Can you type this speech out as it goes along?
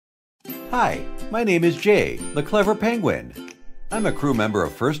Hi, my name is Jay, the clever penguin. I'm a crew member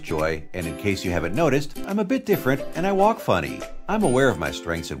of FirstJoy, and in case you haven't noticed, I'm a bit different and I walk funny. I'm aware of my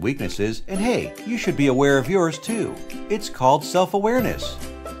strengths and weaknesses, and hey, you should be aware of yours too. It's called self-awareness.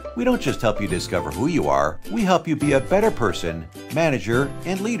 We don't just help you discover who you are, we help you be a better person, manager,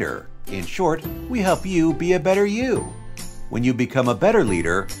 and leader. In short, we help you be a better you. When you become a better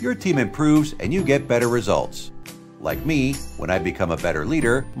leader, your team improves and you get better results. Like me, when I become a better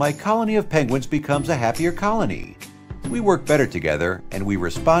leader, my colony of penguins becomes a happier colony. We work better together and we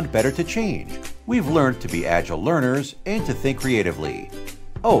respond better to change. We've learned to be agile learners and to think creatively.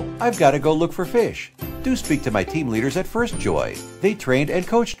 Oh, I've got to go look for fish. Do speak to my team leaders at FirstJoy. They trained and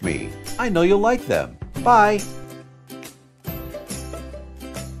coached me. I know you'll like them. Bye!